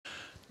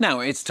Now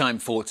it's time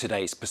for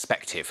today's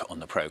perspective on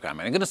the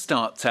programme. And I'm going to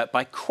start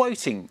by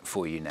quoting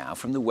for you now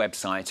from the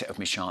website of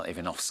Michal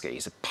Iwanowski.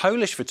 He's a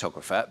Polish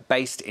photographer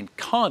based in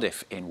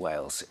Cardiff in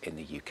Wales in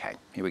the UK.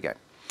 Here we go.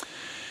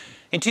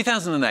 In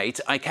 2008,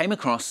 I came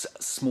across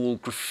small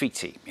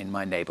graffiti in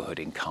my neighbourhood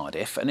in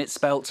Cardiff, and it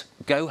spelt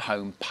 "Go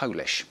Home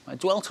Polish." I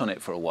dwelt on it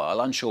for a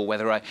while, unsure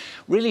whether I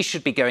really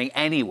should be going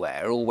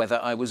anywhere or whether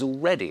I was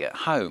already at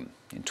home.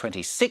 In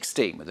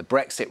 2016, with the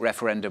Brexit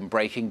referendum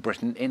breaking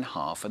Britain in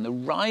half and the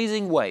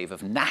rising wave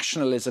of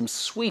nationalism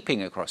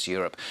sweeping across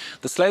Europe,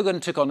 the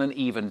slogan took on an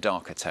even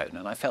darker tone,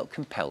 and I felt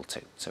compelled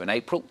to. So in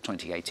April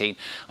 2018,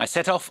 I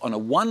set off on a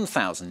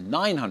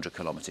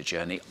 1,900-kilometre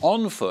journey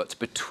on foot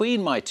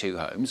between my two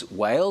homes,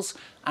 Wales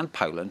and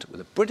Poland, with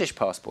a British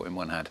passport in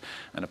one hand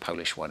and a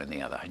Polish one in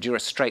the other. I drew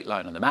a straight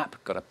line on the map,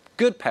 got a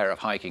good pair of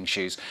hiking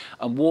shoes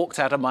and walked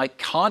out of my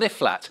Cardiff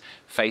flat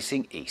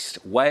facing east.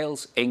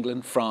 Wales,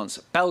 England, France,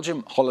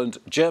 Belgium, Holland,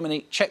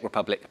 Germany, Czech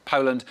Republic,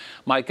 Poland.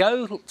 My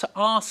goal to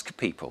ask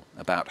people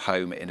about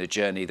home in a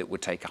journey that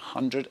would take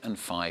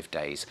 105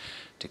 days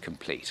to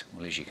complete.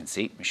 Well, as you can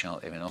see, Michal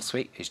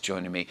Iwanowski is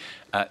joining me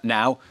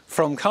now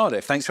from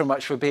Cardiff. Thanks very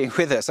much for being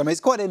with us. I mean,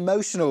 it's quite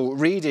emotional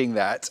reading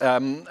that. I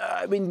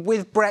mean,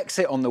 with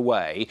Brexit on the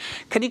way,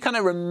 can you kind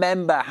of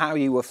remember how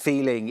you were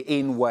feeling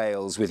in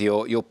Wales with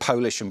your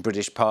Polish and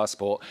British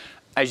passport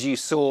as you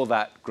saw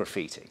that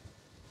graffiti?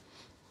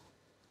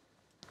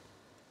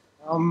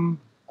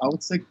 I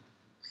would say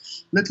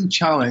little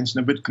challenged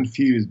and a bit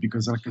confused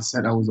because, like I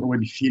said, I was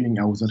already feeling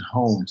I was at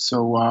home.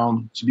 So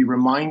to be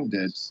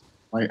reminded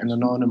by an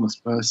anonymous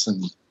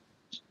person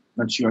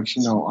that you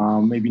actually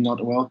know maybe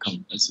not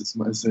welcome as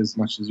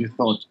much as you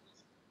thought,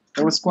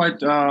 it was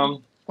quite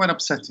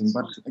upsetting.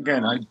 But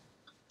again, I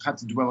had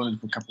to dwell on it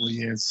for a couple of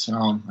years,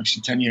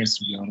 actually 10 years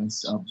to be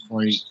honest,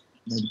 before I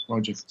made the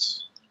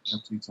project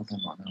that we're talking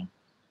about now.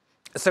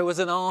 So as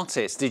an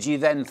artist, did you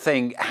then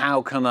think,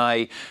 how can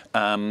I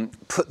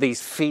put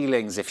these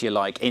feelings, if you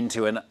like,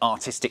 into an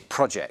artistic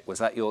project? Was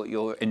that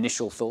your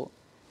initial thought?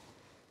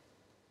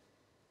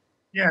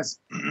 Yes,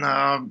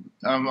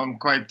 I'm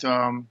quite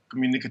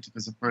communicative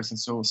as a person,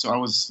 so I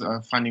was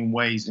finding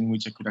ways in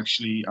which I could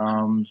actually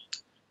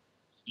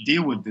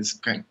deal with this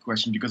kind of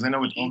question, because I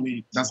know it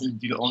doesn't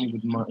deal only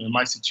with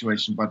my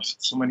situation, but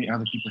so many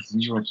other people from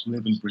Europe who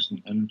live in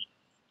Britain. And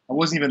I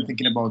wasn't even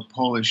thinking about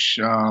Polish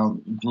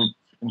group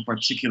in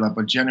particular,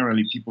 but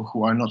generally people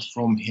who are not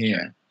from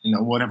here, you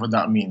know, whatever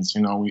that means.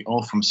 You know, we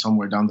all from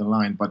somewhere down the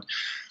line. But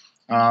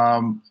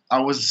I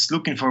was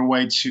looking for a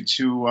way to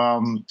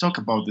talk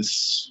about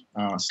this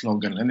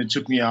slogan, and it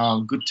took me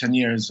a good 10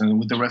 years. And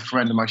with the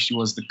referendum, actually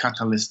was the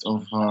catalyst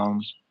of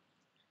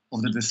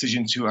the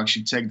decision to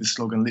actually take the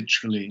slogan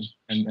literally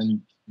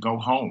and go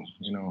home.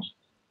 You know.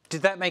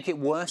 Did that make it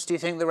worse, do you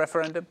think, the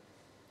referendum?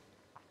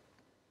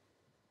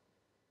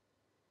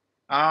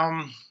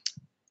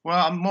 Well,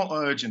 I'm more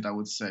urgent, I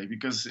would say,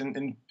 because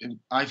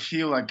I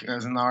feel like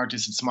as an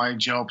artist, it's my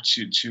job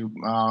to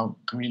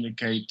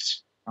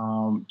communicate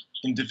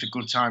in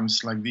difficult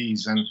times like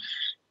these, and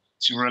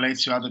to relate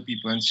to other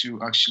people, and to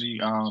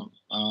actually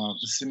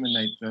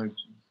disseminate the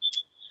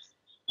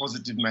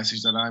positive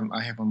message that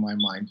I have on my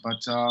mind.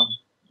 But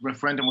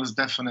referendum was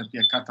definitely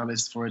a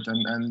catalyst for it,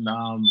 and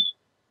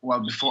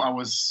well, before I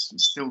was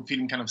still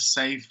feeling kind of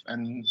safe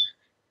and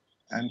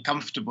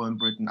comfortable in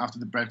Britain after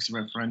the Brexit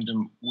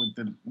referendum, with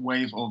the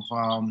wave of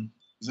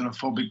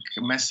xenophobic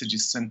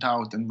messages sent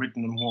out and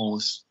written on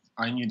walls.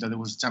 I knew that it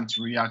was time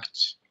to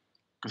react,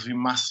 because we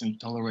mustn't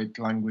tolerate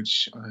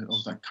language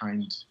of that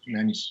kind in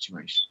any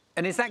situation.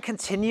 And is that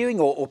continuing,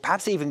 or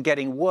perhaps even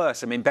getting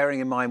worse? I mean, bearing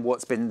in mind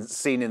what's been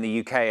seen in the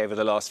UK over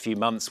the last few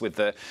months with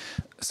the,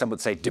 some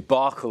would say,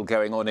 debacle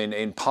going on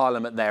in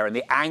Parliament there, and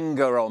the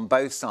anger on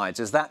both sides,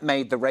 has that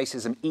made the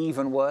racism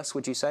even worse,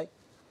 would you say?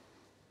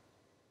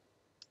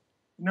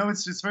 No,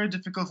 it's very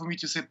difficult for me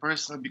to say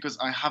personally, because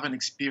I haven't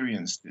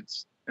experienced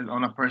it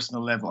on a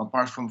personal level,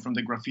 apart from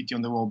the graffiti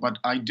on the wall. But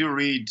I do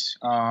read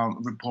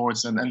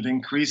reports, and the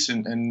increase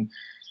in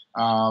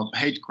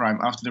hate crime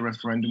after the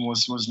referendum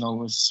was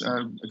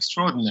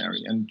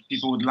extraordinary. And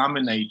people would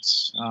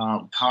laminate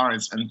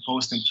cards and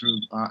post them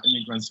through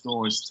immigrants'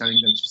 doors, telling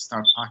them to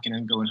start packing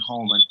and going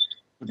home, and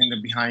putting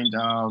them behind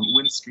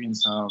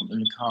windscreens in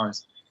the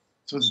cars.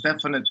 So it's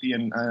definitely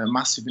a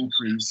massive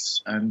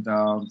increase, and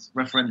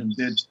referendum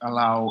did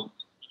allow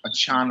a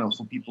channel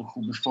for people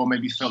who before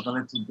maybe felt a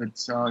little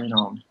bit, you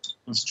know,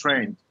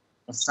 constrained,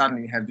 but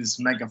suddenly had this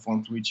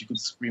megaphone through which you could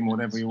scream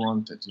whatever you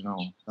wanted. You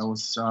know, that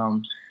was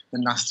the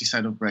nasty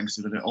side of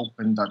Brexit, that it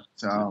opened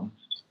that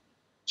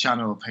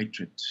channel of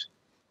hatred.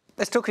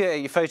 Let's talk about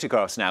your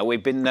photographs now.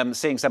 We've been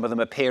seeing some of them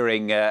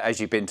appearing as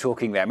you've been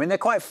talking there. I mean, they're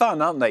quite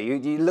fun, aren't they?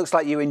 It looks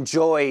like you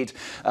enjoyed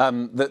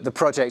the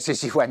projects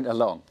as you went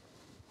along.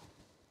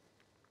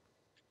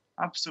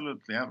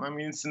 Absolutely. I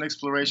mean, it's an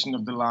exploration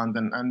of the land,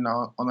 and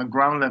on a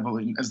ground level,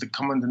 as the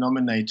common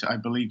denominator, I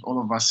believe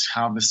all of us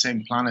have the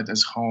same planet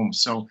as home.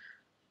 So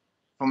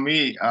for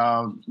me,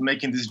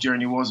 making this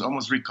journey was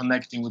almost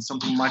reconnecting with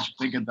something much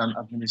bigger than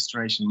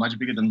administration, much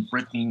bigger than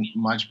Britain,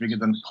 much bigger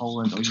than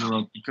Poland or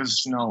Europe,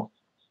 because, you know,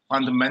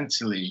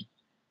 fundamentally,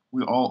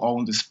 we all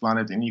own this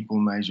planet in equal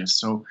measure.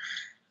 So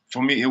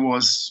for me, it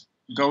was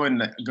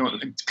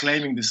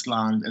claiming this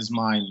land as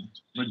mine,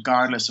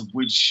 regardless of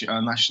which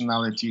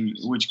nationality,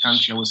 which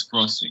country I was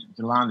crossing.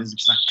 The land is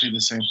exactly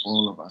the same for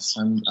all of us,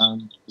 and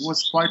it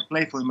was quite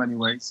playful in many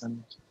ways,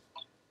 and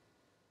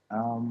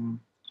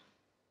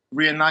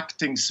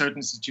reenacting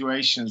certain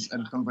situations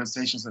and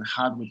conversations that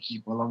I had with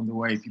people along the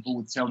way. People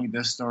would tell me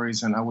their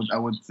stories, and I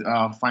would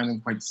find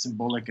them quite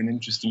symbolic and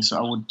interesting. So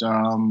I would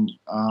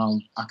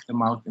act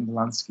them out in the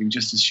landscape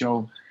just to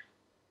show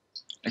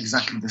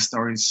exactly the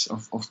stories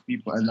of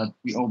people, and that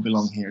we all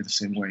belong here the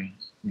same way,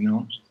 you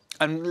know.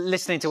 And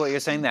listening to what you're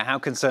saying there, how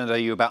concerned are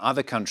you about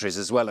other countries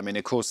as well? I mean,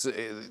 of course,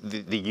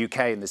 the UK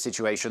and the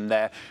situation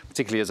there,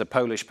 particularly as a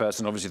Polish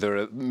person, obviously there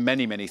are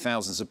many, many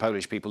thousands of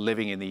Polish people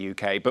living in the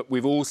UK, but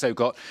we've also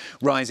got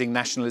rising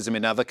nationalism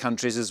in other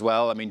countries as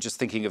well. I mean, just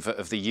thinking of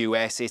the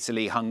US,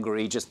 Italy,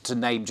 Hungary, just to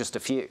name just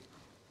a few.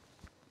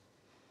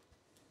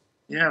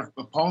 Yeah,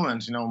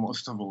 Poland, you know,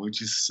 most of all,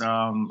 which is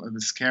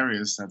the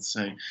scariest, I'd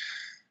say.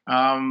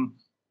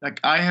 Like,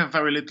 I have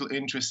very little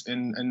interest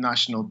in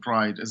national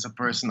pride. As a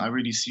person, I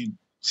really see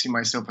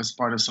myself as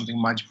part of something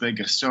much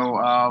bigger. So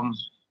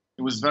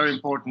it was very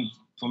important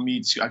for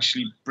me to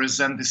actually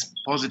present this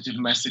positive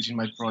message in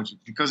my project,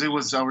 because it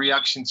was a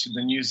reaction to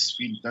the news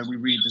feed that we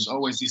read. There's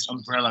always these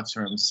umbrella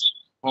terms: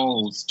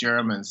 Poles,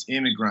 Germans,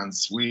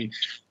 immigrants. We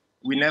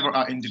never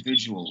are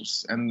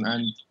individuals, and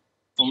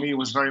for me, it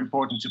was very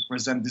important to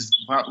present this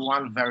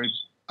one very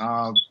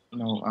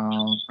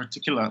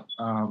particular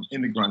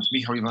immigrant,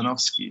 Michal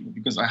Iwanowski,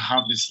 because I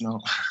have this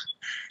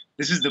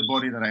this is the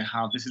body that I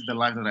have, this is the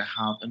life that I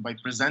have, and by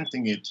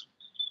presenting it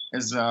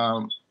as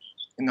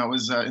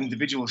as an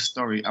individual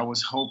story, I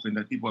was hoping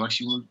that people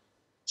actually will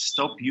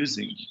stop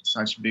using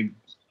such big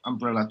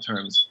umbrella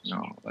terms,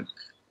 like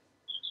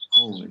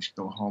Polish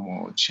go home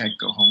or Czech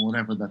go home,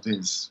 whatever that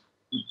is,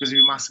 because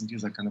we mustn't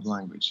use that kind of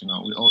language.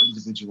 We're all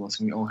individuals,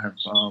 and we all have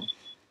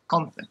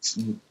context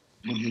with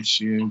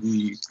which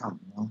we come,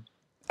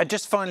 And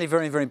just finally,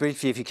 very, very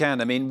briefly, if you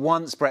can, I mean,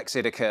 once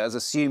Brexit occurs,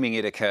 assuming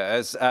it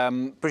occurs,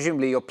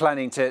 presumably you're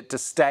planning to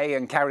stay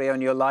and carry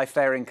on your life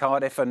there in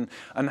Cardiff, and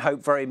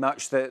hope very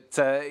much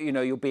that,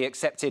 you'll be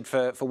accepted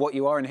for what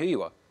you are and who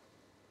you are.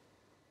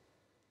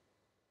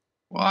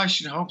 Well, I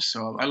should hope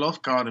so. I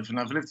love Cardiff, and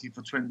I've lived here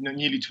for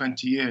nearly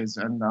 20 years,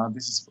 and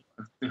this is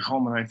the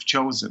home that I've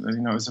chosen.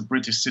 And, as a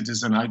British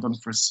citizen, I don't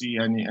foresee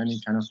any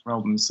kind of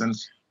problems. And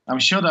I'm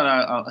sure that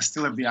I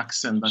still have the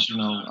accent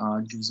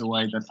that, gives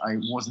away that I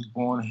wasn't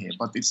born here,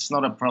 but it's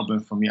not a problem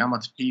for me. I'm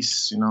at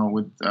peace,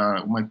 with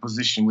my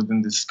position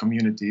within this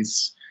community.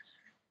 It's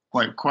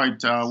quite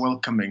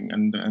welcoming,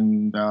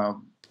 and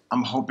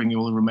I'm hoping it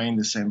will remain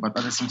the same. But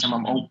at the same time,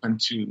 I'm open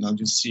to,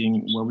 just seeing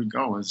where we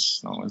go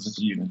as a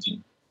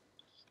community.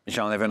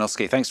 Michal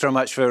Iwanowski, thanks very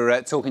much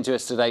for talking to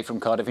us today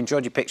from Cardiff.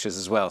 Enjoyed your pictures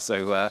as well.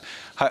 So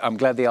I'm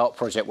glad the art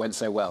project went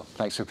so well.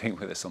 Thanks for being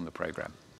with us on the programme.